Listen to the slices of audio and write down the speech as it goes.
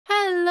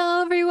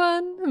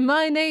everyone,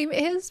 my name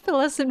is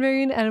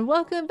PearlescentMoon and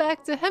welcome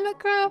back to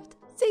Hermitcraft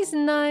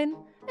Season 9,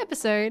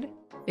 Episode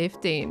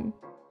 15.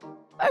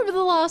 Over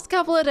the last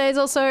couple of days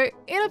or so,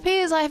 it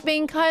appears I've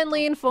been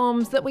kindly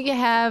informed that we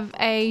have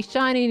a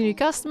shiny new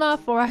customer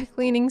for our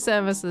cleaning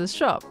services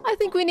shop. I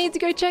think we need to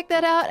go check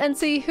that out and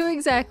see who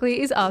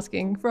exactly is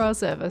asking for our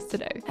service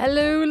today.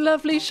 Hello,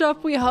 lovely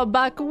shop. We are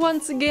back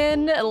once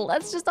again.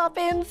 Let's just hop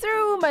in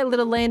through my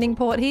little landing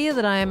port here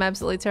that I am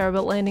absolutely terrible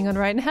at landing on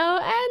right now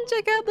and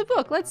check out the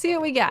book. Let's see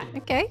what we got.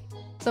 Okay.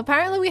 So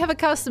apparently we have a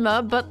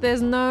customer, but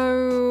there's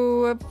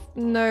no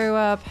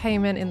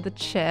payment in the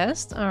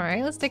chest. All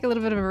right, let's take a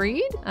little bit of a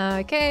read.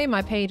 Okay,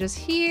 my page is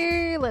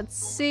here. Let's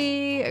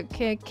see.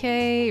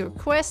 Okay,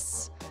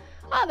 requests.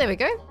 Ah, there we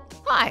go.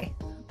 Hi,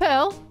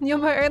 Pearl, you're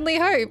my only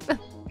hope.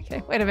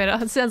 Okay, wait a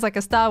minute. It sounds like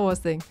a Star Wars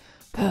thing.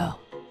 Pearl,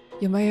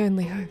 you're my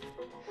only hope.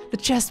 The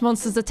chest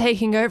monsters are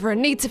taking over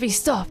and need to be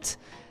stopped.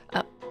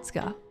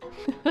 Scar.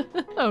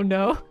 Oh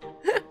no.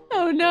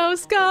 Oh no,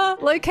 Scar!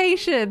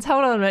 Locations!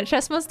 Hold on a minute.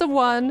 Chest monster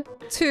 1,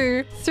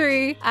 2,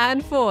 3,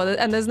 and 4.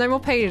 And there's no more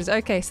pages.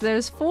 Okay, so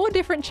there's 4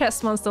 different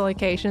chest monster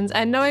locations,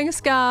 and knowing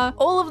Scar,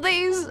 all of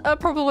these are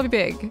probably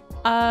big.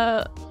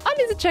 I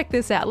need to check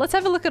this out. Let's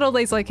have a look at all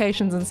these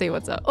locations and see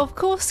what's up. Of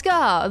course,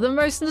 Scar, the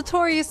most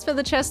notorious for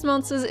the chest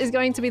monsters, is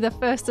going to be the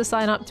first to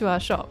sign up to our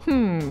shop.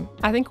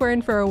 I think we're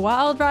in for a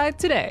wild ride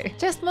today.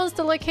 Chest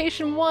monster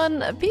location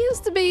 1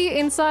 appears to be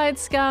inside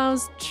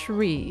Scar's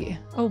tree.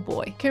 Oh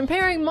boy.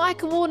 Comparing my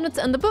coordinates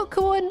and the book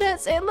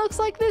coordinates, it looks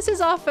like this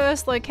is our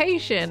first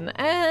location.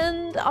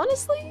 And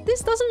honestly,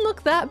 this doesn't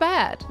look that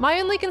bad. My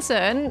only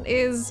concern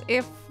is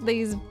if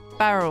these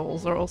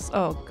barrels are also—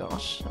 oh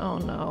gosh, oh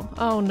no,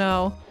 oh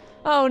no.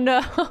 Oh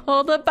no,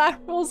 the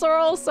barrels are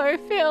also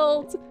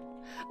filled.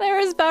 There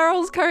is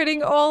barrels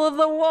coating all of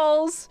the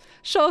walls.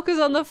 Shulker's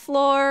on the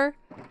floor.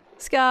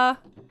 Scar,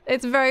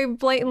 it's very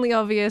blatantly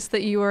obvious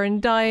that you are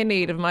in dire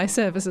need of my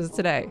services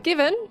today.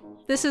 Given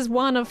this is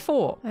 1 of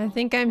 4. I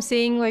think I'm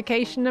seeing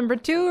location number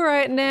 2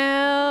 right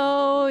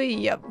now.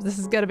 Yep, this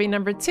is gonna be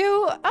number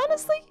 2.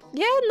 Honestly,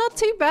 yeah, not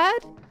too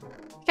bad.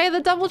 Okay,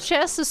 the double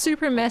chests are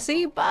super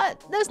messy,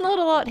 but there's not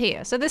a lot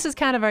here, so this is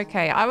kind of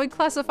okay. I would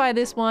classify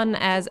this one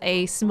as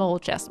a small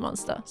chest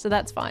monster, so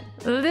that's fine.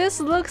 This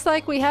looks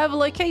like we have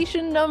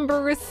location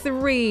number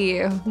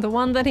 3, the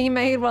one that he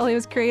made while he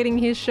was creating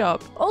his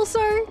shop.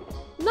 Also,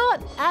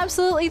 not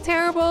absolutely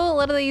terrible. A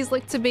lot of these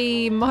look to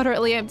be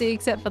moderately empty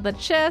except for the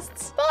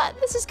chests, but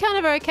this is kind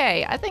of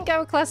okay. I think I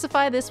would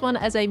classify this one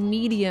as a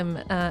medium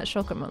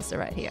shulker monster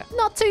right here.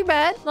 Not too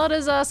bad, not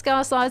as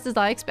Scar-sized as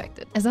I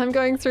expected. As I'm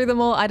going through them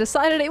all, I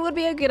decided it would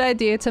be a good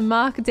idea to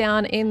mark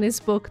down in this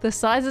book the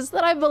sizes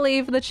that I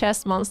believe the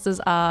chest monsters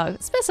are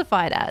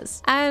specified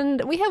as.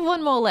 And we have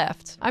 1 more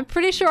left. I'm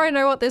pretty sure I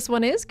know what this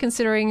one is,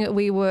 considering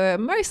we were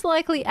most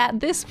likely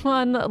at this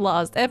one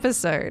last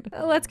episode.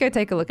 Let's go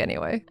take a look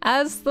anyway.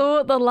 As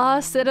thought, the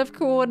last set of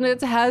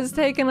coordinates has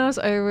taken us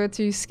over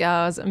to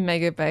Scar's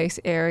mega base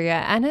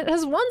area, and it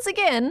has once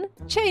again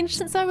changed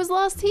since I was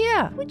last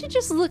here. Would you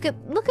just look at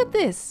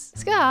this?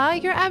 Scar,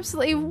 you're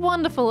absolutely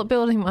wonderful at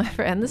building, my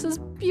friend. This is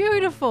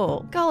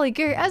beautiful. Golly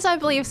goo, as I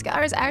believe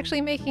Scar is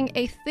actually making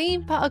a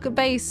theme park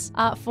base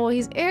for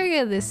his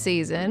area this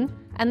season.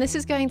 And this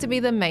is going to be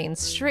the main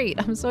street.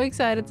 I'm so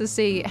excited to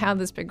see how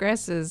this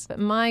progresses. But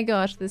my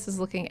gosh, this is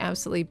looking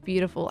absolutely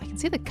beautiful. I can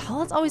see the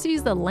colors. I always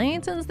use the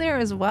lanterns there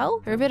as well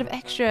for a bit of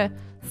extra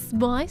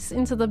spice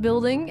into the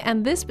building.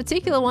 And this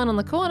particular one on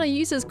the corner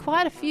uses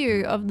quite a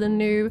few of the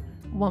new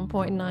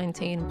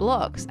 1.19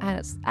 blocks, and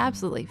it's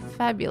absolutely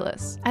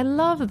fabulous. I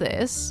love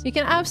this. You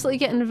can absolutely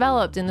get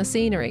enveloped in the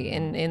scenery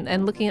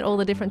and looking at all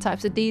the different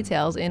types of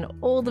details in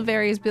all the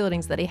various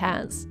buildings that he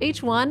has.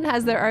 Each one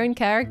has their own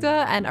character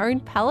and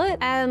own palette,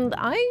 and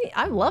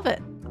I love it.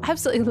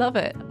 Absolutely love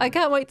it. I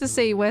can't wait to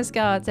see where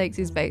Scar takes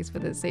his base for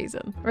this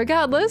season.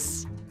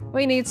 Regardless,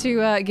 we need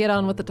to get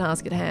on with the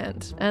task at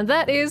hand. And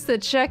that is to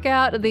check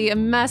out the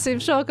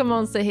massive shulker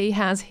monster he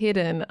has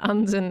hidden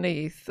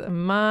underneath.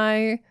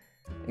 My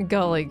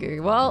golly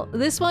goo. Well,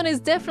 this one is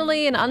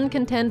definitely an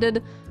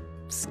uncontended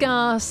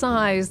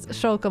Scar-sized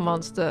shulker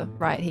monster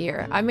right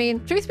here. I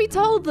mean, truth be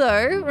told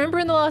though, remember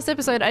in the last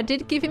episode, I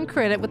did give him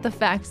credit with the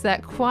fact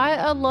that quite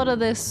a lot of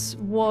this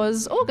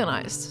was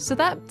organized. So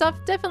that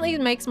definitely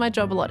makes my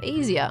job a lot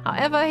easier.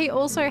 However, he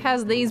also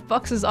has these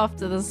boxes off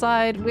to the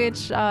side,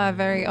 which are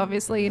very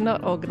obviously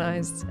not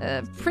organized.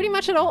 Pretty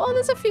much at all. Oh,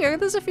 there's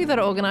a few that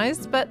are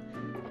organized, but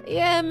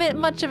yeah,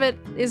 much of it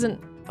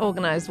isn't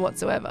organized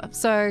whatsoever.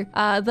 So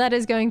that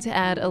is going to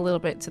add a little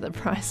bit to the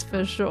price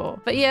for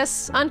sure. But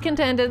yes,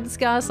 uncontended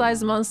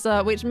Scar-sized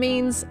monster, which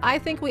means I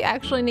think we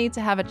actually need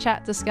to have a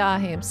chat to Scar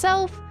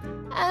himself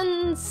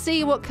and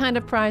see what kind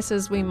of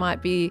prices we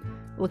might be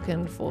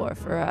looking for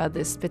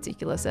this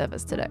particular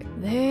service today.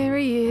 There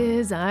he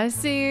is. I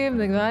see him.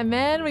 The guy,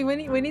 man,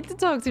 we need to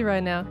talk to you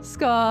right now.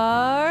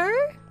 Scar?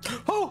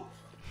 Oh!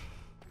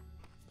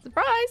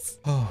 Surprise!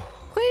 Oh.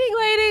 Cleaning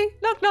lady!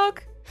 Knock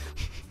knock!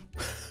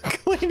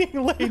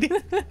 Cleaning lady.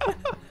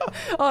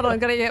 Hold on,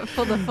 gotta get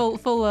the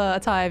full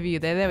attire view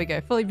there. There we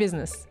go. Fully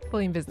business.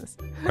 fully in business.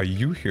 Are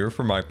you here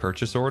for my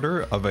purchase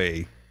order of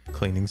a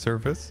cleaning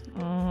service?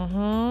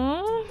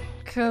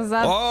 Because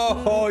that's...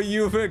 Oh,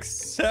 you've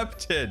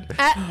accepted.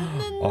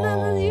 You're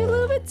a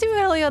little bit too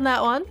early on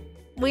that one.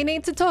 We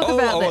need to talk about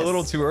this. Oh, a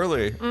little too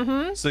early.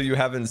 So you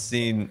haven't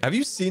seen... Have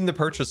you seen the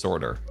purchase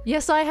order?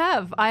 Yes, I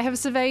have. I have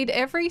surveyed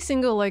every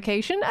single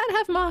location and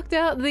have marked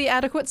out the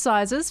adequate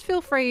sizes.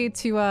 Feel free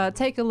to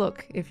take a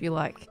look if you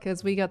like,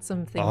 because we got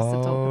some things to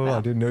talk Oh, about.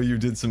 I didn't know you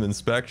did some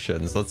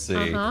inspections. Let's see.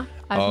 I've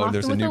Oh, marked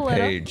there's a them with new a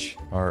letter. page.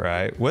 All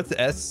right. What's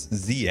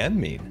SZM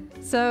mean?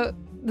 So,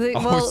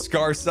 Oh,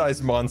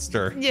 scar-sized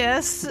monster.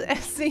 yes,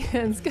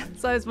 SCN,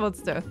 size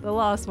monster, the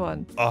last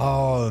one.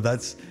 Oh,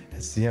 that's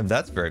SCM.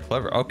 That's very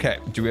clever. Okay.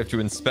 Do we have to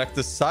inspect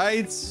the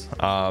sites?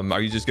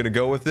 Are you just going to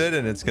go with it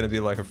and it's going to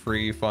be like a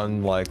free,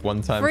 fun, like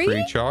one-time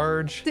free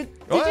charge? Did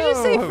you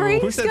say free,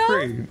 Who said Skull?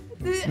 free?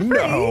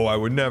 No, I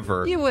would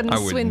never. You wouldn't I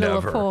would swindle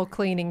never. a poor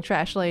cleaning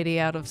trash lady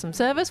out of some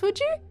service, would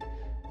you?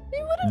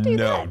 You wouldn't do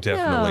that. No,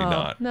 definitely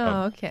not. No,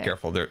 Oh, okay.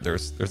 Careful.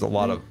 There's a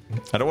lot of.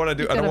 I don't want to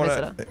do. I Gotta don't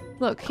mess want it to. up.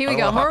 Look, here I we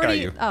don't go. I'm wanna Hawkeye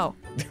already. you. Oh,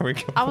 There we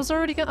go. I was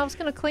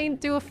gonna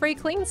do a free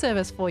clean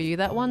service for you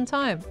that one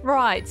time.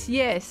 Right.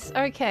 Yes.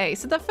 Okay.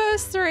 So the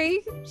first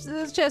three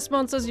chest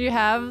monsters you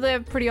have, they're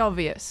pretty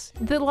obvious.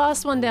 The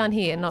last one down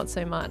here, not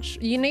so much.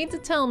 You need to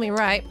tell me,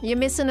 right? You're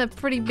missing a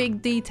pretty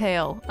big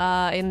detail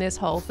in this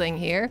whole thing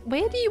here.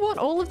 Where do you want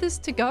all of this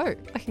to go?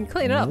 I can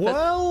clean it up. But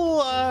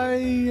Well,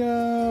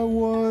 I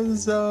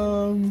was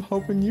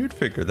hoping you'd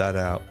figure that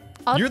out.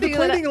 I'll You're the figure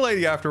that cleaning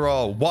lady after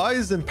all,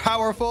 wise and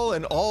powerful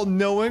and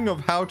all-knowing of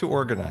how to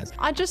organize.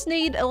 I just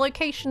need a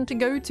location to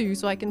go to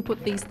so I can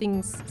put these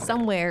things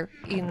somewhere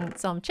in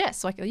some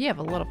chests. So I can, you have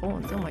a lot of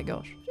horns. Oh my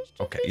gosh.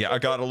 Okay, yeah, I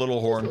got a little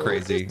horn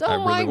crazy. oh I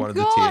my really wanted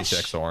gosh. the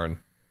THX horn.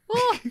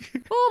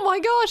 Oh my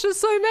gosh, there's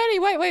so many.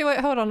 Wait,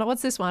 hold on.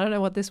 What's this one? I don't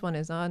know what this one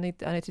is. I need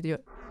to do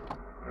it.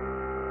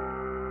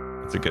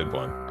 It's a good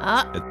one.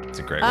 It's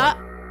a great Ah.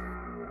 one.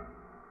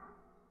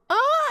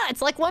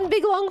 It's like one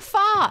big long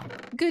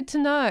fart. Good to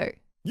know.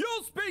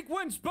 You'll speak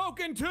when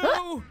spoken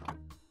to!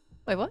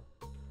 Wait, what?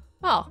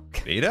 Oh,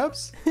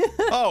 B-dubs?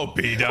 Oh,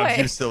 B-dubs, Wait.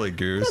 you silly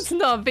goose. that's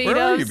not Where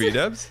are you,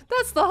 B-dubs. B-dubs?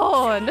 That's the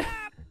horn.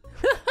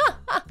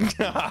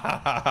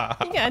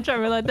 You can't try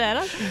me like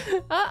that.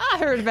 I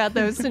heard about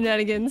those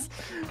shenanigans.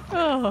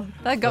 Oh,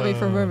 that got me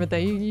for a moment there.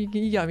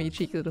 You got me, you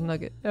cheeky little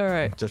nugget. All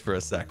right. Just for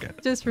a second.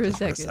 Just for a for a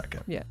second.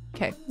 second. Yeah.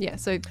 Okay. Yeah.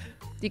 So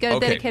you got a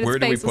Okay, dedicated where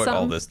do we space or put all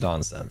something? this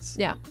nonsense?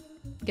 Yeah.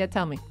 You gotta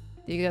tell me.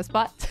 Do you got a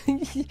spot?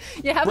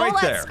 You have Right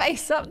all that there.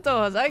 space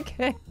updoors.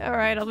 Okay. All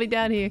right. I'll be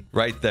down here.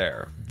 Right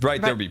there.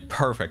 Right there would be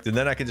perfect. And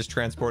then I can just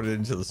transport it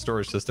into the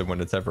storage system when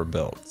it's ever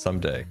built.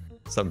 Someday.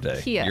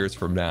 Here. Years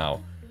from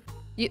now.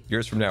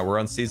 Years from now. We're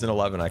on season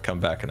 11. I come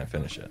back and I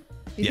finish it.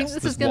 You think Yes,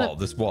 this this is gonna- wall.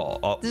 This wall.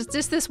 Oh,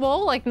 Just this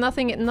wall, like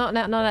nothing, not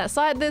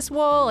outside this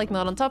wall, like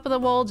not on top of the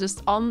wall,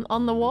 just on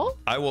the wall.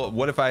 I will.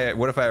 What if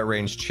I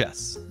arrange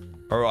chests?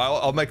 Or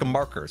I'll make them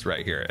markers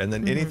right here. And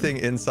then anything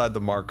inside the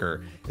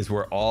marker is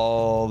where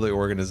all the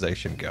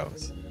organization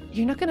goes.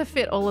 You're not gonna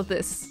fit all of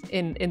this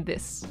in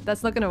this.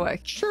 That's not gonna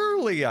work.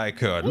 Surely I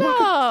could.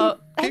 No.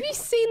 Have you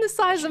seen the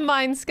size of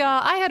mine,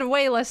 Scar? I had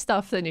way less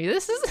stuff than you.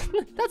 This is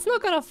that's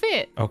not gonna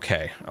fit.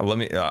 Okay, let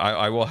me.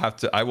 I will have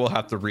to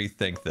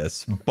rethink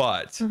this.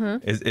 But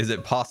is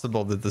it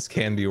possible that this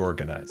can be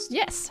organized?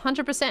 Yes,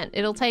 100%.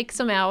 It'll take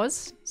some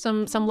hours,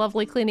 some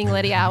lovely cleaning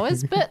lady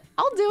hours, but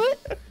I'll do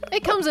it.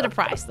 It comes at a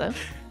price, though.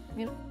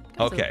 You know.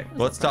 Okay,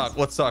 let's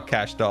talk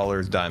cash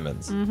dollars,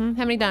 diamonds. How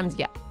many diamonds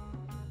you got?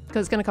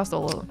 Because it's gonna cost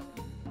all of them.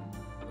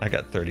 I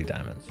got 30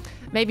 diamonds.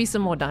 Maybe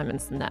some more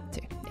diamonds than that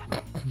too. Yeah.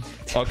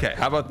 Okay,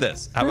 how about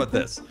this?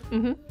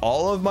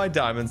 All of my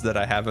diamonds that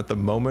I have at the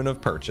moment of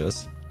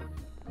purchase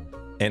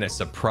in a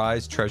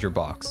surprise treasure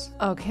box.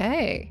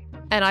 Okay.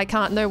 And I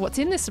can't know what's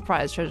in this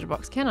surprise treasure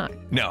box, can I?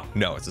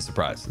 No, it's a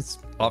surprise. It's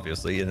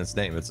obviously in its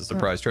name. It's a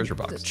surprise treasure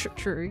box.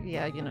 True.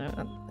 Yeah, you know.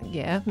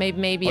 Yeah.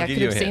 Maybe I'll I give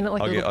could you have a seen hint. it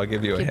like I'll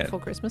give you a kid hint. before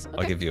Christmas. I'll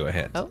Okay. give you a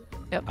hint. Oh.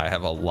 Yep. I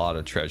have a lot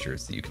of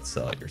treasures that you can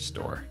sell at your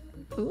store.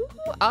 Ooh.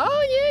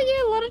 Oh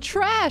yeah, a lot of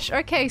trash.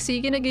 Okay, so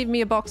you're gonna give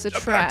me a box of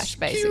trash,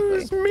 basically.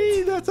 Excuse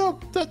me,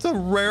 that's a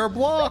rare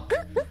block.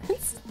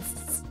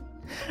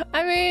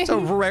 I mean, It's a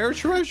rare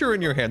treasure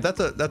in your hand. That's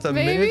a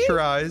Maybe?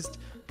 miniaturized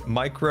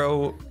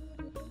micro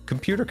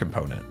computer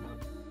component.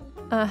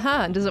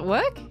 Does it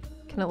work?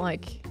 Can it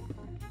like?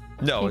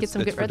 No, you get it's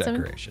some good for redstone?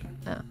 decoration.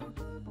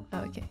 Oh,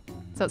 okay.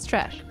 So it's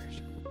trash.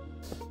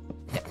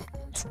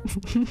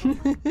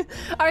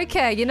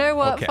 Okay, you know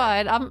what? Okay.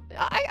 Fine.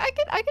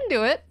 I can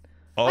do it.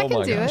 Oh I can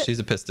my do gosh, it. she's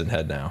a piston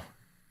head now.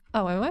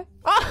 Oh, am I?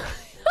 Oh,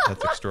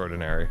 That's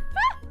extraordinary.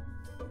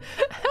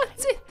 how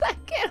did that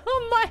get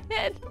on my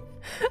head?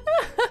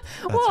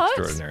 That's What?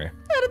 extraordinary.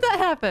 How did that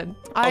happen?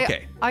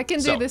 Okay. I can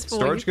So, do this for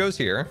storage you. goes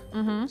here.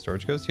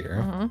 Storage goes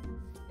here.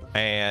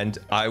 And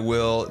I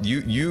will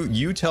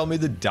you tell me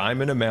the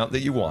diamond amount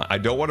that you want. I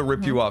don't want to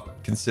rip you off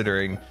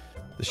considering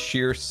the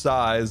sheer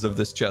size of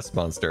this chest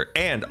monster.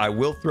 And I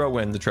will throw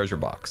in the treasure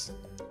box.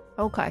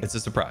 Okay. It's a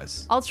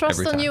surprise. I'll trust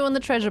every on time. you on the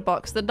treasure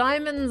box. The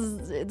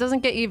diamonds, it doesn't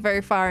get you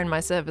very far in my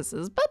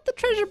services, but the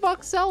treasure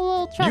box,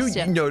 I'll trust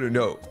you.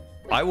 No.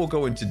 I will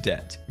go into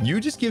debt. You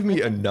just give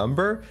me a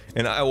number,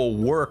 and I will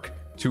work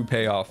to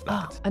pay off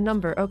that. Oh, a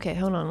number. Okay,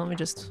 hold on. Let me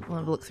just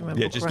look through my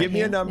book. Yeah, just right give me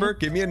here. a number. Yeah.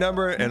 Give me a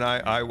number, and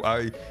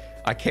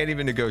I can't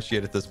even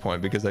negotiate at this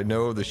point because I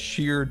know the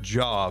sheer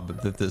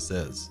job that this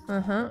is.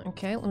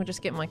 Okay, let me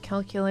just get my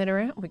calculator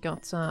out. We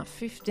got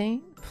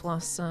 15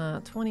 plus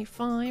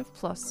 25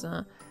 plus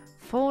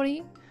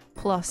 40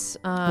 plus.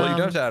 Well, you don't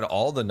have to add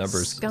all the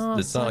numbers. Scar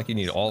It's not like you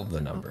need size. all of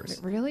the numbers.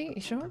 Really?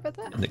 You sure about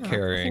that? And the Oh, I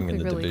carrying think and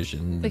we the really-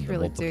 division. I think we and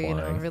really the do, you know.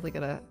 multiplying. I really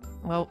gotta.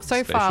 Well,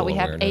 so far Spatial we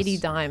have 80 awareness.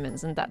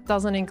 diamonds, and that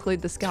doesn't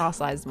include the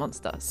scar-sized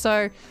monster.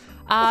 So,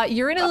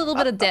 you're in a little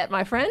bit of debt,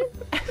 my friend.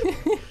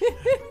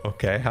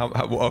 Okay,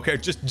 okay,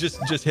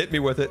 just hit me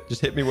with it.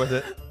 Just hit me with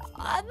it.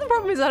 The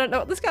problem is I don't know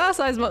what the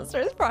scar-sized monster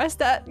is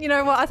priced at. You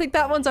know what? I think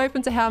that one's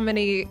open to how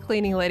many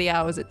cleaning lady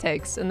hours it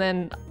takes, and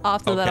then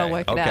after that I'll Okay,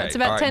 work it out. okay, It's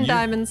about all right, 10 you-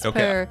 diamonds okay.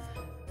 per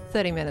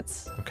 30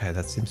 minutes. Okay,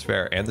 that seems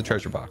fair. And the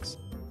treasure box.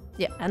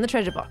 Yeah, and the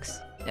treasure box.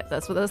 Yep,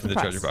 that's the The price.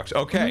 treasure box.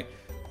 Okay.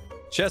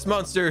 Chess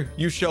monster,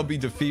 you shall be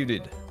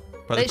defeated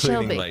by the It shall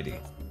cleaning be. lady.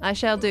 I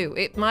shall do.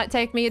 It might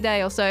take me a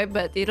day or so,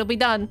 but it'll be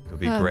done. It'll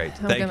be great.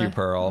 Thank you,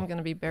 Pearl. I'm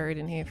gonna be buried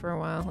in here for a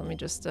while. Let me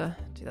just do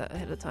that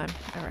ahead of time.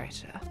 All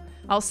right.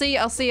 I'll see you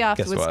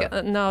afterwards.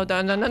 what? No,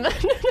 no.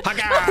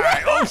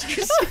 Hawkeye! Oh, you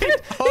see?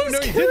 Oh, no,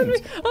 you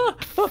didn't.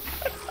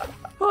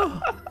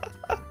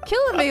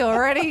 Killing me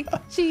already.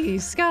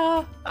 Jeez,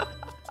 Scar.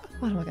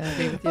 What am I gonna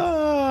do with you?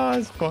 Oh,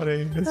 it's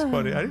funny. It's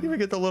funny. I didn't even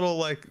get the little,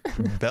 like,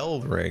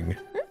 bell ring.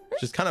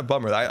 Just kind of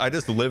bummer. I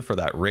just live for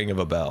that ring of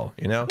a bell,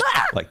 you know?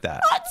 Like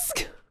that.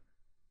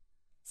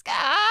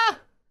 Scar!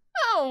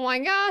 Oh my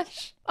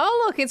gosh.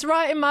 Oh, look, it's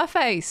right in my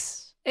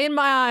face. In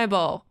my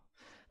eyeball.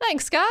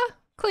 Thanks, Scar.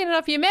 Cleaning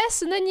up your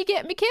mess and then you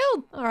get me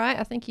killed. All right,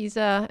 I think he's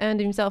earned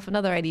himself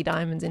another 80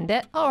 diamonds in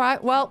debt. All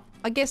right, well,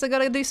 I guess I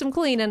gotta do some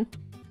cleaning.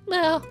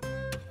 Well.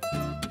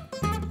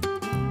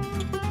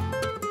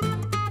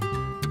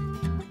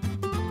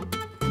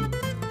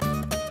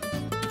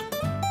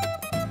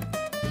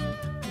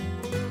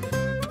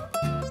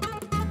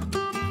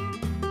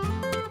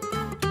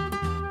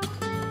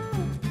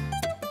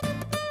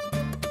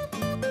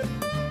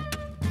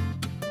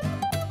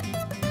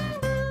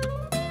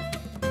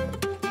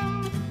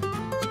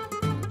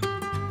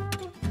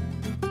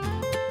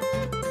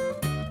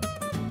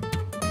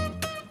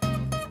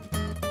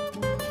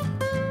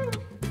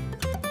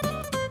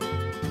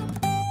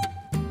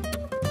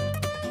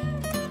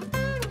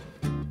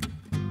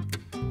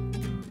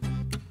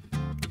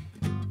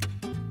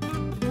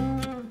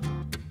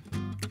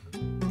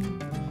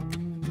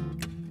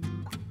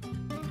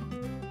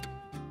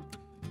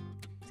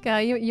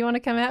 Scar, you want to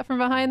come out from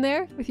behind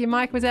there with your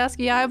Mike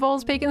Wazowski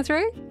eyeballs peeking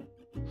through?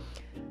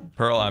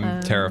 Pearl,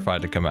 I'm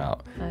terrified to come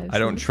out. I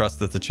don't see. trust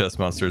that the chess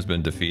monster has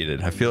been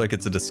defeated. I feel like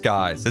it's a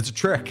disguise. It's a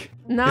trick.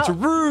 No, It's a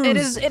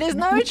ruse. It is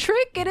no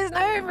trick. It is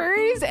no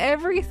ruse.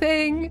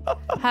 Everything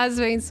has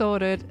been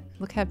sorted.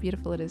 Look how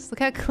beautiful it is. Look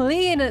how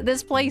clean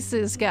this place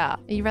is, Scar.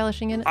 Are you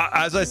relishing in it?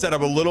 As I said,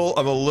 I'm a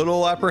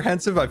little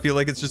apprehensive. I feel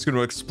like it's just going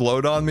to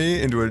explode on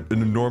me into an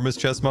enormous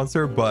chess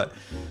monster, but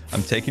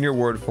I'm taking your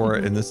word for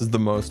it, and this is the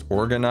most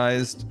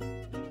organized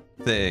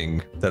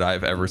thing that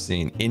I've ever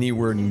seen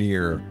anywhere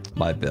near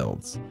my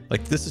builds.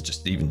 Like, this is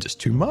just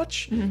too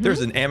much.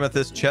 There's an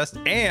amethyst chest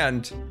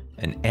and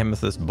an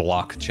amethyst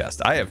block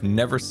chest. I have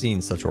never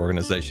seen such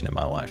organization in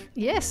my life.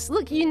 Yes,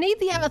 look, you need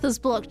the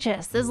amethyst block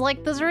chest. There's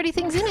already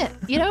things in it,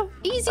 you know?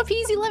 Easy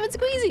peasy lemon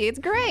squeezy. It's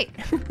great.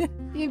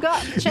 You've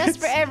got chests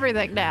for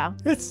everything now.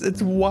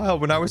 It's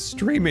wild. When I was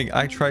streaming,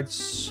 I tried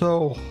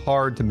so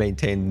hard to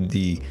maintain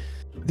the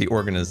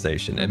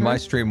organization, and my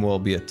stream will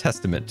be a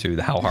testament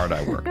to how hard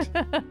I worked.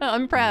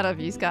 I'm proud of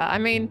you, Scar. I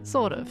mean,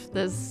 sort of.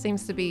 There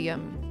seems to be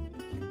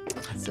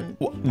some...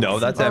 Well, no,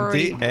 that's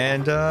already- empty,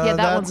 and Yeah,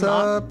 that one's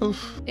not.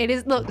 poof. It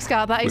is, look,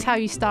 Scar, that is how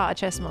you start a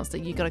chess monster.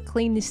 You gotta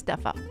clean this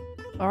stuff up.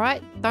 All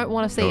right? Don't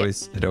want to see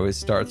it. It always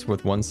starts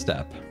with one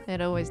step.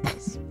 It always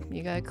does.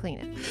 You gotta clean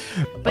it.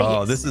 But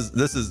Oh, yes.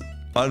 this is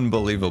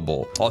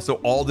unbelievable. Also,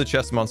 all the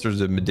chess monsters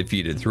have been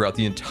defeated throughout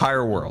the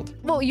entire world.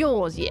 Well,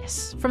 yours,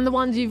 yes. From the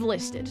ones you've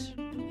listed.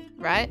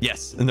 Right?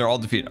 Yes, and they're all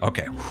defeated.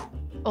 Okay,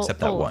 except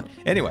that all of one.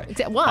 Anyway,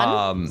 Except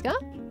one. Scar?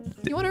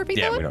 You want to repeat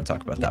yeah, that we one? don't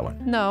talk about that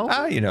one.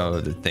 No. You know,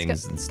 the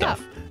things and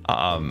stuff.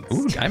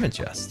 Ooh, diamond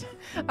chest.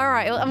 All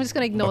right, well, I'm just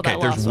going to ignore Okay,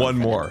 that there's last one for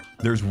now. more.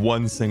 There's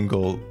one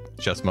single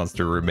chess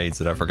monster remains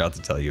that I forgot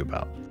to tell you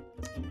about.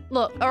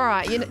 Look, all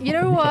right, you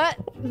know what?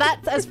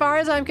 That's, as far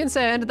as I'm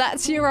concerned,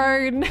 that's your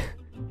own...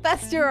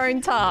 That's your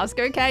own task,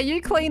 okay? You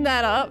clean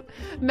that up.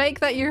 Make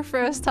that your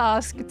first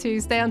task to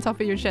stay on top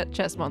of your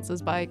chest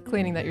monsters by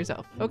cleaning that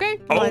yourself, okay?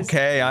 Otherwise-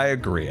 Okay, I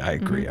agree. I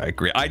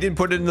agree. I didn't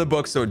put it in the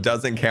book, so it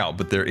doesn't count,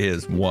 but there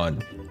is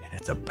one, and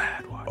it's a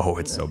bad one. Oh,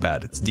 it's so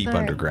bad. It's deep Don't-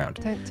 underground.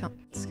 Don't tell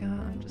me, Scar.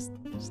 I'm just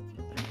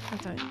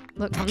don't.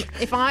 Look,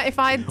 if I dig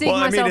Well,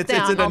 I mean, myself it's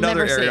down, in I'll another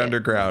never see area it.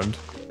 underground.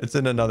 It's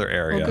in another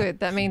area. Well, good.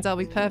 That means I'll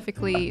be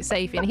perfectly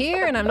safe in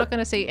here, and I'm not going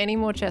to see any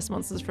more chest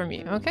monsters from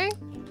you. Okay?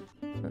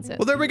 That's it.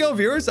 Well, there we go,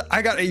 viewers.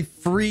 I got a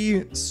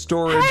free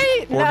storage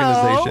Hey, no.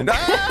 organization.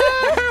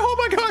 Ah, oh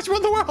my gosh, what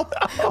in the world?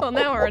 Well,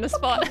 now we're in a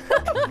spot.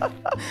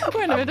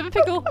 We're in a bit of a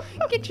pickle.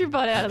 Get your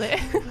butt out of there.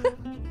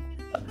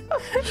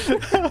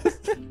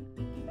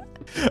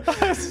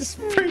 I was just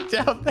freaked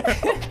out there.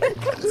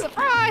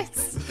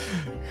 Surprise!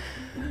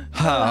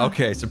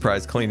 Okay,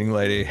 surprise cleaning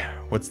lady.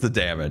 What's the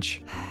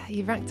damage?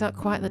 You racked up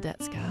quite the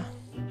debt, Scar.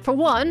 For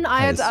one, I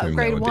had to assumed that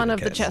upgrade would be one the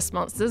of the case. chest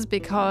monsters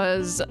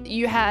because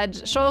you had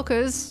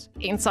shulkers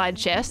inside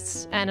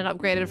chests, and it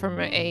upgraded from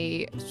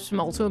a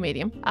small to a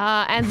medium.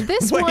 And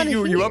this Wait, one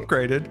you here,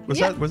 upgraded? Was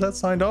Yeah. that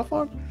signed off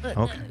on?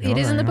 Okay. it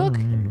is in the book,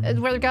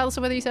 alright. regardless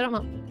of whether you set it or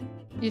not.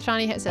 Your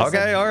shiny hat says so.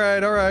 Okay, all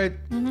right.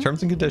 Mm-hmm.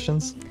 Terms and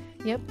conditions.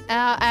 Yep.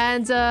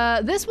 And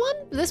this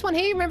one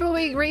here, remember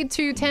we agreed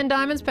to 10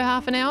 diamonds per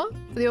half an hour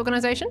for the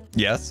organization?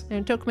 Yes. And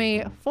it took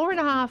me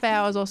 4.5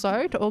 hours or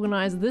so to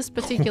organize this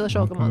particular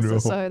shulker monster. no.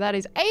 So that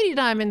is 80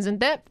 diamonds in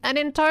debt. And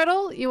in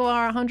total, you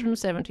are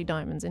 170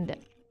 diamonds in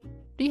debt.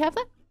 Do you have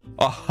that?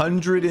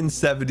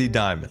 170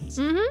 diamonds.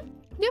 Mm-hmm.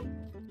 Yep.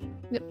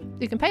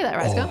 You can pay that,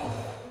 right, Scott?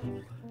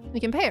 You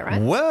can pay it, right?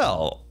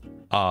 Well,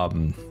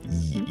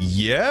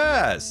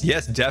 yes,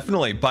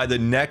 definitely. By the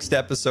next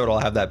episode, I'll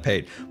have that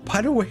paid.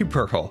 By the way,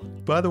 Pearl,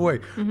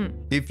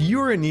 if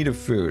you are in need of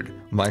food,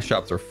 my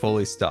shops are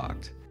fully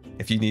stocked.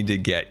 If you need to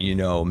get,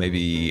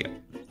 maybe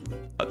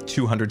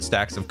 200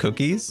 stacks of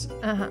cookies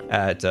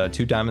at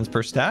 2 diamonds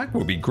per stack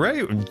would be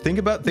great. Think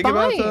about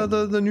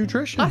the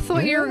nutrition. I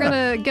thought you were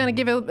gonna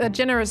give a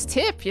generous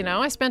tip.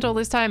 I spent all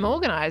this time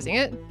organizing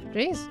it.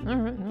 Jeez. All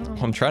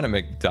right. I'm trying to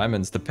make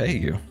diamonds to pay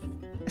you.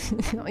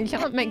 You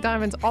can't make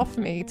diamonds off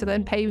me to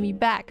then pay me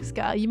back,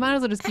 Scar. You might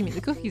as well just give me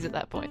the cookies at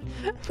that point.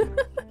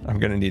 I'm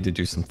gonna need to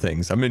do some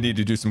things. I'm gonna need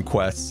to do some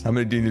quests. I'm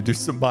gonna need to do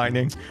some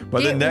mining.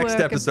 But the Get next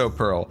working. episode,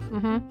 Pearl,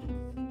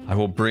 I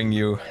will bring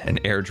you an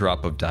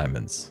airdrop of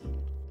diamonds.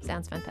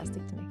 Sounds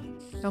fantastic to me.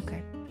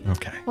 Okay.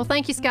 Okay. Well,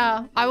 thank you,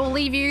 Scar. I will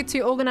leave you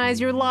to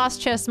organize your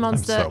last chest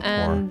monster, so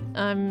and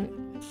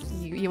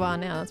you are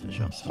now. That's for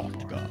sure.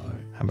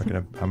 How am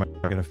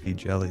I gonna feed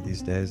Jelly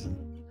these days and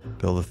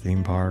build a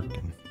theme park?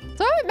 And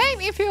Don't make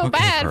me feel Okay,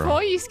 bad Pearl.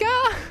 for you,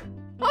 Scar.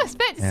 I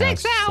spent Yeah, 6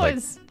 it's just like-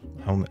 hours.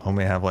 I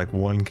only have like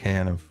 1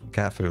 can of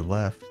cat food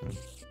left. I'm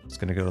just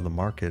gonna go to the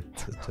market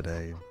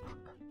today.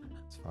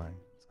 It's fine.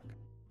 It's okay.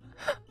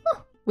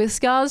 With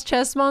Scar's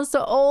chest monster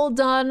all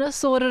done,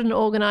 sorted, and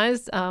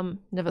organized.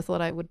 Never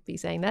thought I would be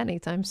saying that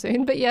anytime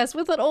soon, but yes,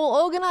 with it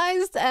all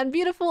organized and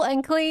beautiful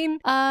and clean.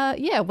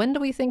 Yeah, when do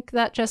we think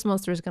that chest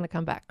monster is going to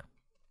come back?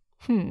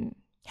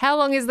 How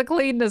long is the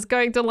cleanness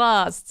going to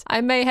last?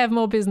 I may have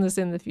more business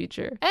in the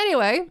future.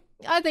 Anyway,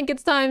 I think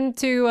it's time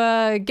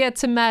to get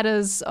to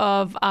matters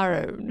of our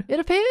own. It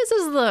appears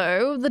as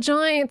though the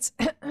giant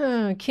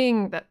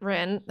king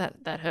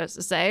that hurts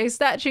to say,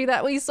 statue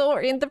that we saw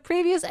in the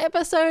previous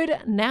episode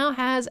now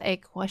has a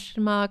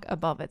question mark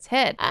above its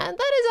head. And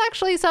that is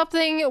actually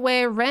something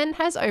where Ren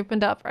has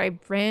opened up a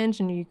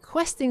brand new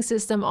questing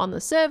system on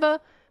the server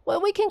where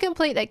we can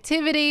complete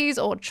activities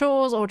or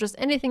chores or just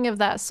anything of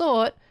that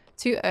sort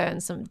to earn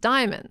some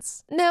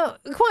diamonds. Now,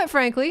 quite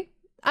frankly,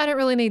 I don't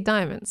really need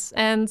diamonds,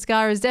 and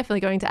Scar is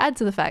definitely going to add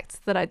to the fact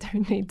that I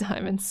don't need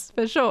diamonds,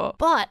 for sure.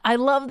 But I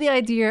love the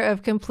idea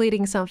of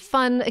completing some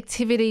fun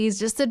activities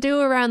just to do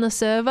around the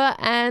server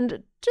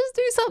and just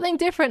do something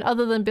different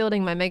other than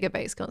building my mega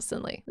base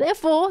constantly.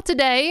 Therefore,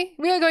 today,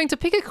 we are going to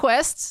pick a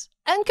quest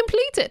and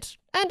complete it,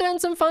 and earn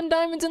some fun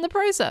diamonds in the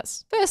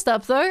process. First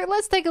up though,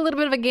 let's take a little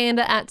bit of a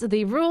gander at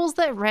the rules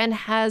that Ren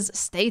has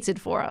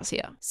stated for us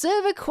here.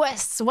 Server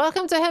quests.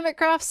 Welcome to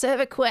Hermitcraft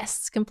server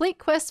quests. Complete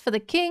quests for the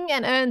king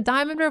and earn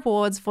diamond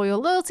rewards for your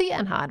loyalty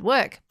and hard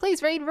work.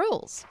 Please read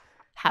rules.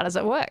 How does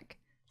it work?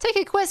 Take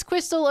a quest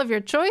crystal of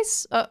your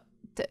choice.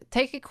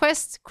 Take a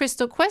quest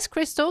crystal, say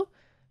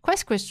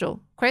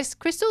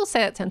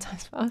that 10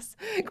 times fast.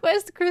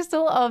 Quest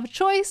crystal of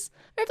choice.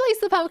 Replace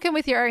the pumpkin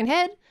with your own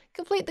head.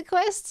 Complete the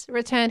quest,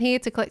 return here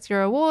to collect your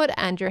reward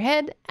and your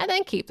head, and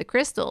then keep the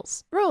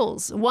crystals.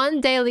 Rules: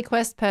 1 daily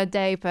quest per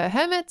day per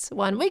hermit,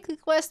 1 weekly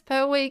quest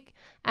per week,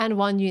 and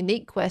 1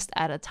 unique quest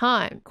at a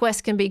time.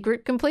 Quests can be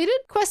group completed.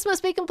 Quests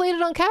must be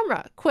completed on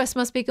camera. Quests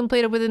must be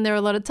completed within their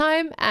allotted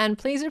time, and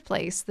please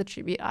replace the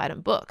tribute item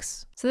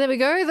books. So there we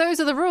go, those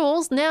are the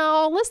rules.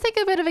 Now let's take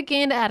a bit of a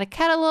gander at a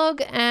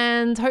catalog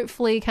and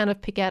hopefully kind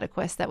of pick out a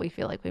quest that we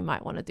feel like we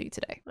might want to do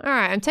today. All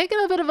right, I'm taking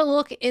a bit of a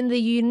look in the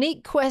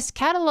unique quest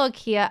catalog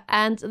here,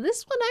 and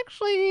this one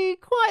actually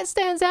quite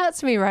stands out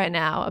to me right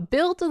now.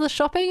 Build the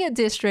shopping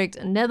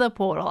district nether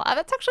portal.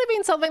 That's actually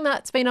been something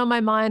that's been on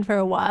my mind for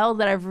a while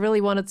that I've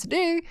really wanted to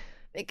do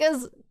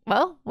because,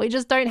 well, we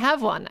just don't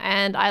have one,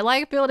 and I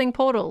like building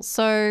portals,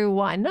 so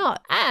why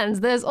not? And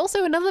there's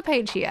also another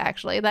page here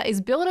actually that is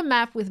build a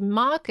map with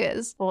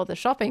markers for the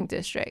shopping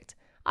district.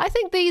 I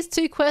think these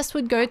 2 quests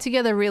would go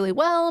together really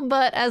well,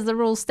 but as the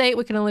rules state,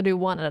 we can only do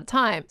 1 at a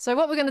time. So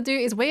what we're going to do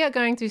is we are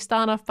going to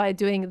start off by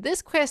doing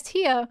this quest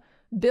here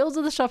build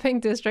the shopping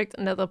district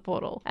nether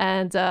portal.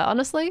 And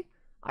honestly,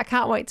 I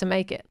can't wait to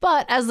make it.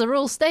 But as the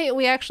rules state,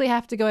 we actually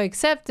have to go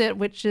accept it,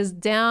 which is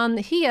down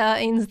here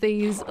in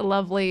these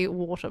lovely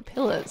water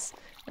pillars.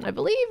 And I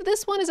believe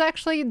this one is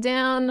actually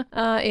down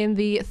in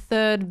the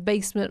 3rd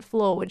basement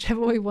floor,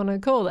 whichever we want to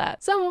call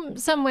that.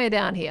 Somewhere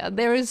down here.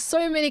 There is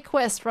so many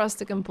quests for us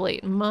to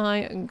complete.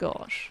 My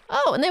gosh.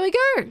 Oh, and there we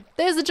go.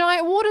 There's the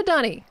giant water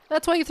dunny.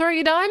 That's where you throw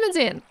your diamonds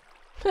in.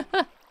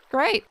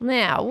 Great.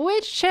 Now,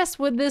 which chest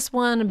would this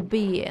one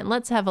be in?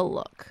 Let's have a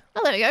look.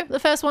 Oh, there we go. The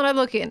first one I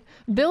look in.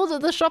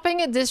 Build the shopping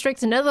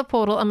district nether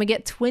portal and we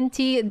get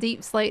 20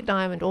 deep slate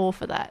diamond ore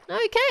for that.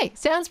 Okay,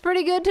 sounds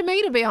pretty good to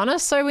me, to be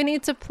honest. So we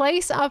need to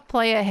place our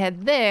player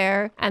head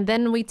there and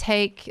then we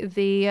take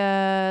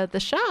the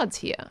shards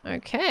here.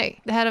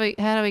 Okay. How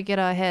do we get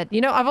our head?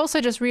 You know, I've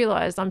also just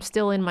realized I'm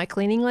still in my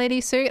cleaning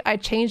lady suit. I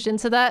changed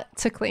into that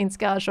to clean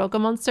Scar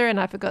Shulker Monster and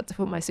I forgot to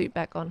put my suit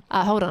back on.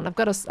 Hold on. I've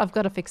got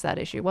to fix that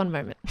issue. One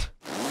moment.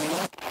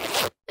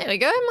 There we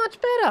go. Much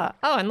better.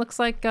 Oh, and looks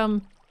like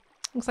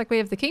we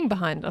have the king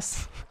behind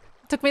us.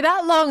 It took me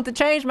that long to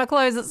change my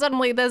clothes that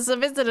suddenly there's a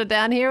visitor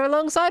down here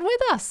alongside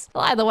with us.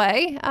 Well, either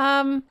way,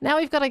 now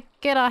we've got to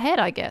get our head,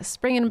 I guess.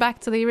 Bringing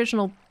back to the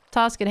original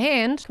task at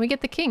hand. Can we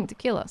get the king to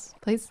kill us,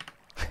 please?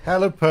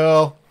 Hello,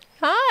 Pearl.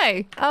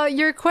 Hi.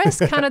 Your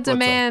quest kind of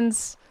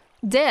demands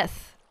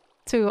death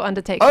to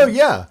undertake. Oh,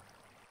 yeah.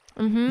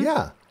 Mm-hmm.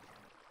 Yeah.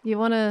 You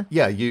want to...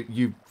 Yeah,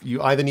 you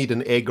either need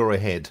an egg or a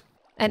head.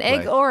 An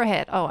egg or a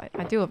head. Oh,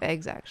 I do have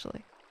eggs,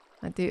 actually.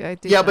 I do.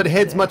 Yeah, but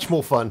head's much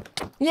more fun.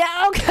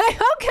 Yeah, okay,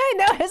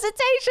 no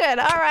hesitation.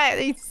 All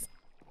right.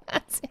 You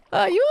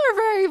are a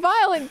very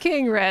violent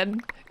king, Red.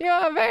 You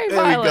are very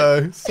violent.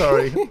 There we go.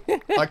 Sorry.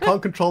 I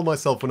can't control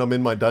myself when I'm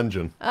in my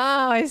dungeon.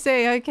 Oh, I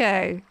see.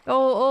 Okay. It's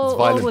All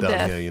violent the down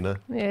death. here, you know?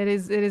 Yeah, it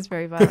is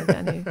very violent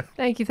down here.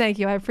 Thank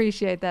you. I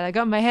appreciate that. I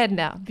got my head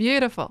now.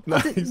 Beautiful.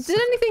 Nice.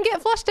 Did anything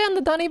get flushed down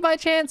the dunny by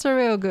chance or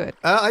real good?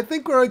 I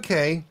think we're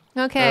okay.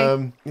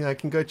 Okay. Yeah, I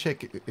can go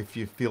check if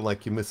you feel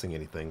like you're missing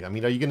anything. I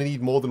mean, are you going to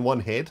need more than one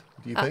head,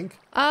 do you think?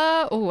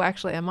 Oh,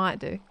 actually, I might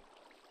do.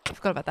 I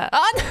forgot about that.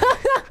 Oh,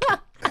 no.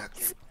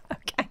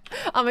 Okay.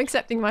 I'm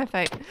accepting my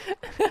fate. Do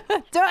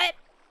it.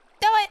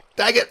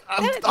 Dang it.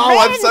 Red.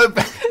 I'm so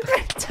bad.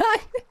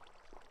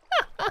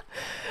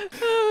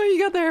 Oh, you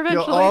got there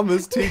eventually. Your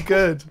armor's too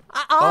good.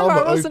 Armor?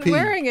 I wasn't OP.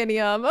 wearing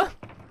any armor.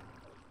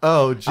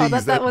 Oh, geez.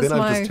 that was then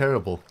my... I'm just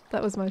terrible.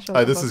 That was my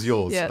shoulder. Oh, this box. is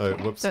yours. Yeah, Oh,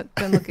 whoops.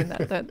 Don't look in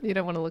that. You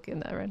don't want to look in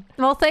that, Ren.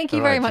 Well, thank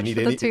you very much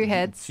for the 2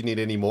 heads. Do you need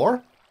any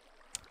more?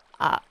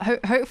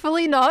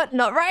 Hopefully not.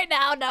 Not right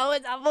now. No,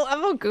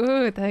 I'm all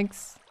good.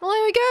 Thanks. Well,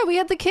 there we go. We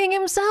had the king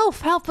himself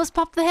help us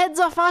pop the heads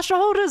off our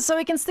shoulders so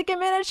we can stick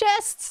him in our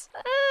chests.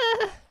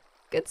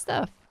 Good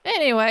stuff.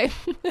 Anyway,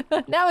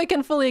 now we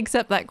can fully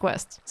accept that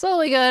quest. So all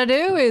we gotta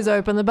do is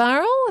open the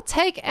barrel,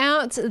 take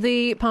out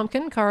the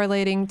pumpkin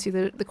correlating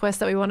to the quest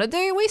that we want to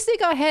do. We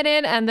stick our head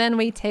in and then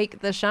we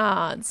take the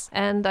shards.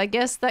 And I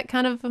guess that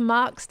kind of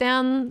marks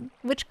down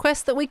which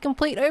quest that we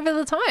complete over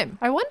the time.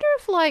 I wonder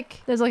if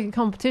there's a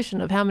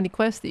competition of how many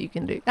quests that you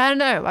can do. I don't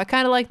know. I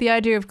kind of like the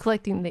idea of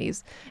collecting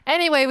these.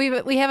 Anyway,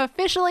 we have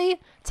officially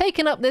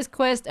taken up this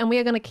quest and we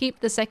are going to keep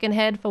the second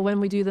head for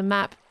when we do the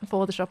map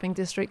for the shopping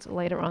district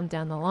later on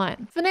down the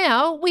line. For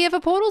now, we have a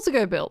portal to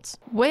go build.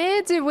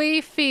 Where do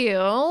we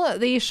feel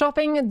the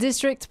shopping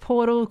district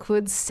portal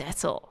could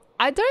settle?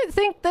 I don't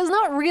think there's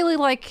not really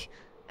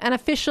an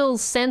official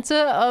center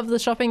of the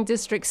shopping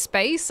district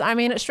space. I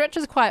mean, it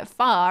stretches quite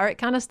far. It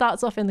kind of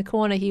starts off in the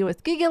corner here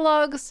with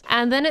Gigalogs,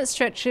 and then it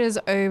stretches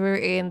over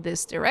in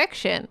this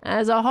direction.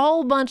 There's a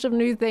whole bunch of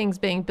new things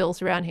being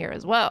built around here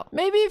as well.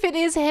 Maybe if it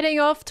is heading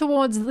off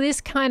towards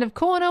this kind of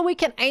corner, we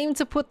can aim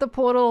to put the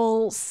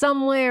portal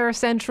somewhere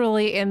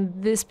centrally in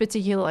this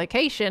particular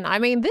location. I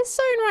mean, this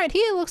zone right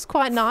here looks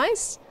quite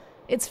nice.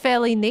 It's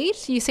fairly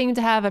neat. You seem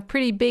to have a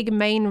pretty big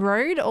main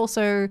road,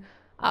 also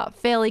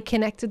fairly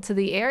connected to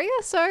the area,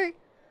 so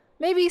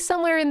maybe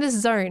somewhere in this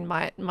zone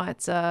might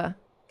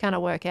kind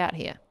of work out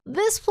here.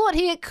 This plot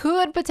here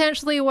could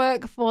potentially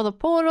work for the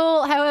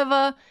portal,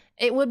 however,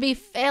 it would be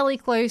fairly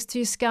close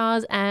to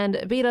Scar's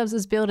and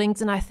B-Dubs'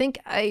 buildings, and I think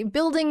a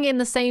building in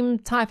the same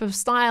type of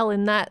style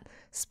in that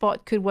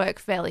spot could work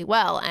fairly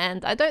well,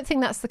 and I don't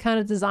think that's the kind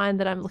of design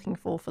that I'm looking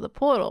for the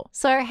portal.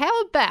 So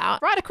how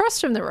about right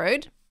across from the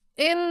road,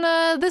 in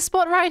this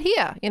spot right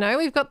here? You know,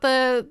 we've got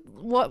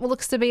what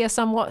looks to be a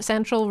somewhat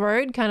central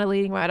road kind of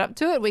leading right up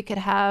to it. We could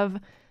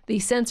have the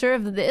center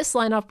of this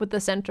line up with the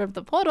center of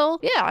the portal.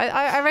 Yeah,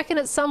 I reckon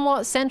it's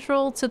somewhat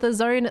central to the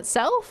zone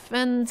itself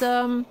and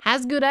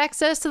has good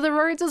access to the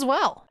roads as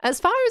well. As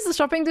far as the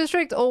shopping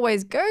district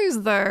always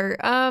goes though,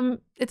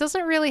 it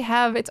doesn't really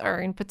have its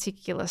own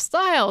particular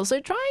style.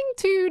 So trying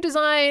to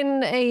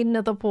design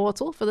another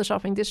portal for the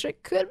shopping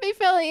district could be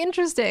fairly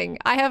interesting.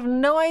 I have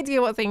no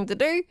idea what thing to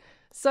do.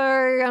 So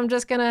I'm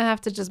just gonna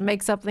have to just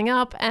make something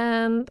up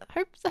and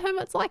hope the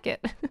hermits like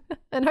it.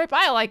 And hope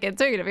I like it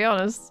too, to be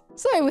honest.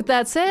 So with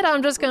that said,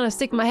 I'm just gonna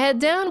stick my head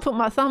down, put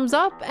my thumbs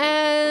up,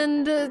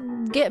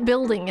 and get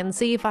building and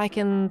see if I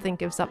can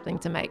think of something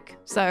to make.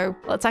 So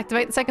let's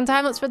activate the second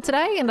time lapse for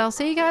today, and I'll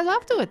see you guys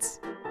afterwards.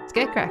 Let's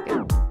get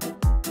cracking.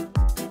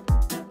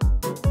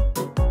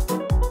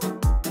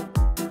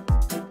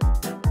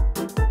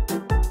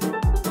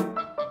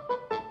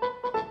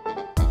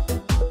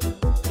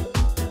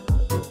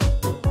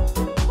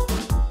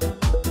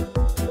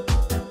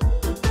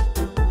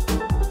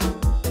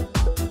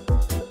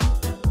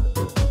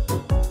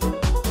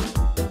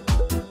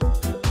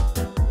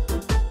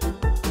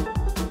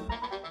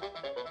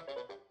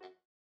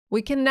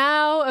 We can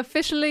now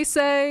officially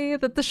say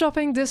that the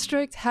shopping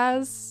district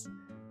has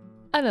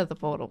another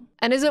portal.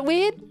 And is it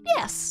weird?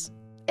 Yes.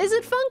 Is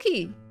it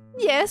funky?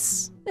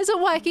 Yes. Is it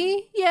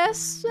wacky?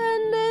 Yes.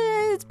 And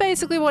it's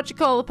basically what you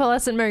call a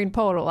PearlescentMoon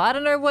portal. I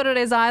don't know what it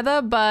is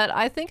either, but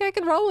I think I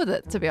can roll with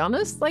it, to be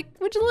honest. Like,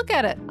 would you look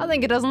at it? I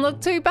think it doesn't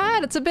look too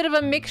bad. It's a bit of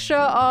a mixture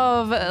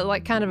of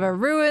like kind of a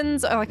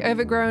ruins, or like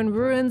overgrown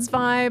ruins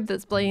vibe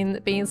that's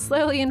being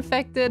slowly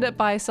infected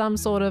by some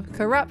sort of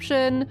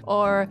corruption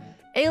or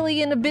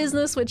alien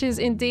business, which is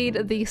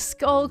indeed the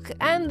skulk,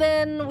 and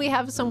then we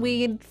have some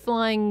weird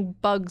flying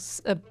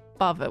bugs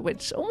above it,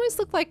 which almost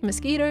look like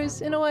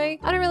mosquitoes in a way.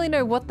 I don't really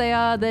know what they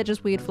are, they're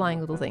just weird flying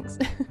little things.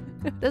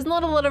 There's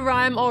not a lot of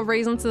rhyme or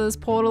reason to this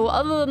portal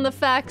other than the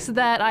fact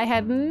that I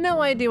had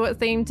no idea what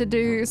theme to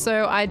do,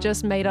 so I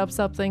just made up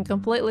something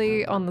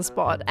completely on the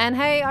spot. And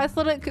hey, I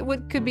thought it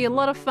could be a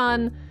lot of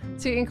fun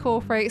to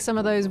incorporate some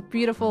of those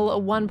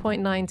beautiful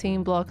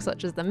 1.19 blocks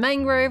such as the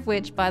mangrove,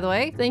 which by the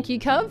way, thank you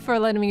Cub for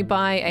letting me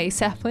buy a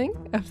sapling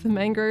of the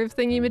mangrove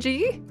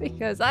thingy-majiggy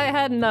because I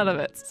had none of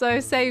it. So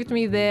saved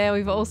me there.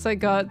 We've also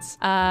got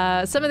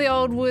some of the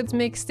old woods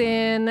mixed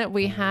in.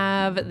 We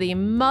have the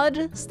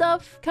mud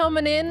stuff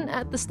coming in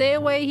at the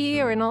stairway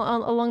here and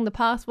along the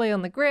pathway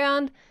on the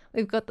ground.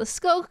 We've got the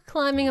skulk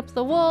climbing up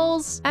the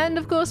walls, and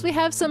of course we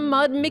have some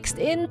mud mixed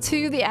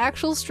into the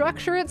actual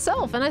structure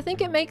itself, and I think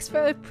it makes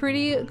for a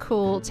pretty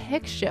cool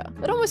texture.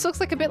 It almost looks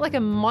like a bit like a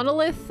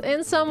monolith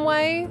in some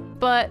way,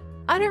 but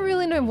I don't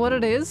really know what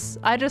it is.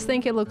 I just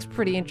think it looks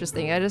pretty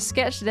interesting. I just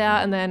sketched it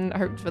out and then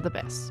hoped for the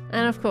best.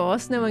 And of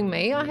course, knowing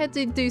me, I had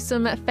to do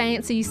some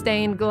fancy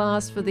stained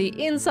glass for the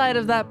inside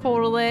of that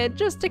portal there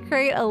just to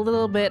create a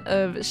little bit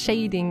of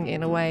shading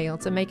in a way, or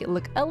to make it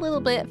look a little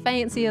bit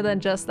fancier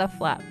than just a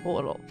flat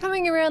portal.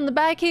 Coming around the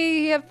back here,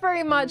 you have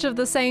very much of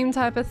the same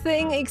type of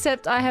thing,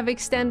 except I have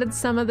extended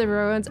some of the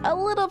ruins a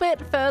little bit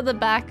further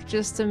back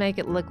just to make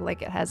it look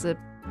like it has a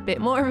bit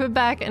more of a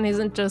back and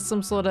isn't just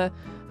some sort of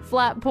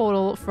flat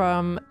portal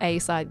from a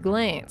side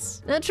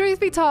glance. Now,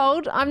 truth be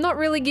told, I'm not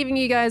really giving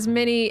you guys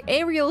many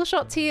aerial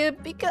shots here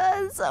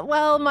because,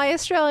 well, my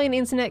Australian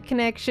internet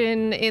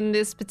connection in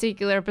this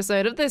particular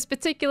episode of this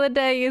particular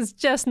day is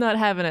just not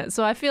having it.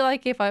 So I feel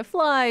like if I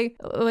fly,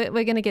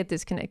 we're gonna get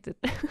disconnected.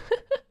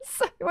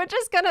 So we're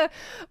just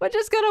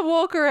gonna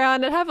walk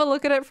around and have a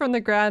look at it from the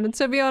ground, and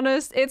to be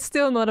honest, it's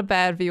still not a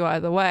bad view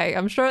either way.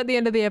 I'm sure at the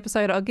end of the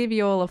episode I'll give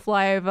you all a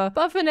flyover,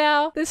 but for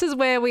now, this is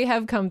where we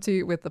have come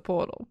to with the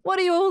portal. What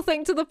do you all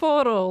think to the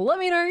portal? Let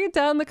me know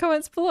down in the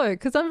comments below,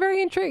 because I'm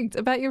very intrigued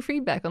about your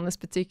feedback on this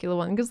particular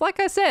one, because like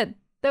I said,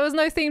 there was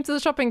no theme to the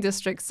shopping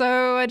district,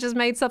 so I just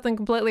made something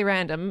completely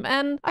random,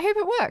 and I hope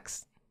it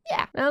works.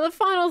 Yeah. Now the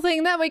final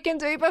thing that we can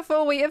do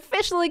before we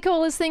officially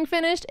call this thing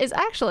finished is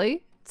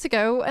actually to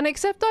go and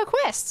accept our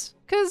quests,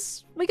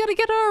 because we gotta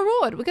get our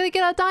reward. We gotta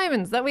get our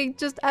diamonds that we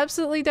just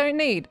absolutely don't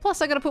need.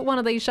 Plus I gotta put one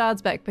of these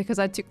shards back because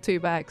I took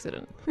two by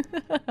accident.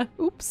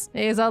 Oops.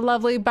 Here's our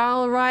lovely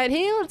barrel right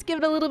here. Let's give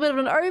it a little bit of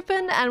an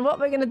open, and what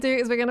we're gonna do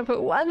is we're gonna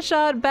put one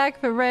shard back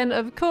for Ren,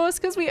 of course,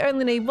 because we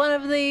only need one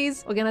of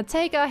these. We're gonna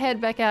take our head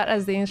back out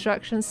as the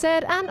instructions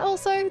said, and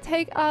also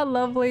take our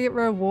lovely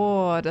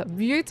reward. A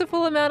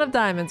beautiful amount of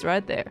diamonds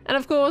right there. And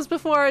of course,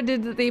 before I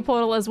did the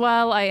portal as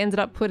well, I ended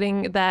up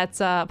putting that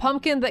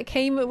pumpkin that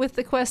came with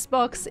the quest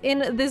box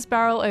in this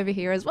barrel over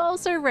here as well,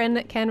 so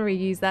Ren can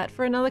reuse that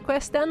for another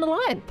quest down the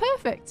line.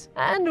 Perfect.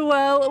 And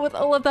well, with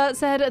all of that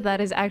said,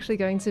 that is actually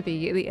going to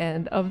be the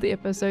end of the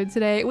episode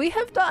today. We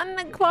have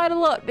done quite a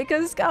lot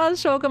because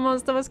Scar's Shulker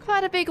monster was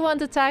quite a big one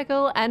to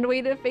tackle, and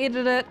we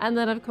defeated it. And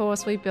then of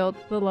course we built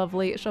the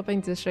lovely shopping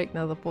district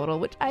nether portal,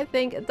 which I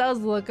think does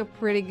look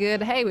pretty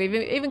good. Hey, we've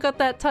even got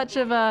that touch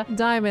of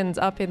diamonds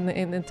up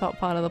in the top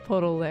part of the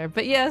portal there.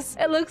 But yes,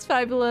 it looks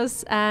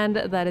fabulous, and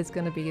that is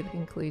going to be the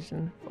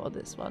conclusion for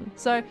this one.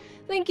 So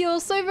thank you all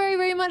so very,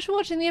 very much for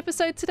watching the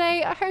episode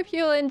today. I hope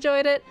you all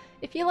enjoyed it.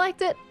 If you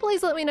liked it,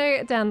 please let me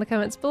know down in the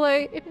comments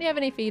below. If you have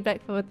any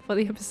feedback for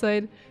the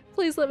episode,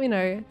 please let me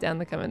know down in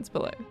the comments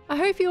below. I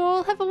hope you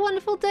all have a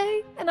wonderful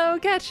day, and I will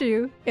catch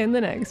you in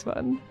the next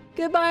one.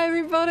 Goodbye,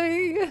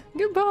 everybody.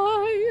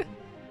 Goodbye.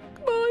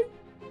 Goodbye.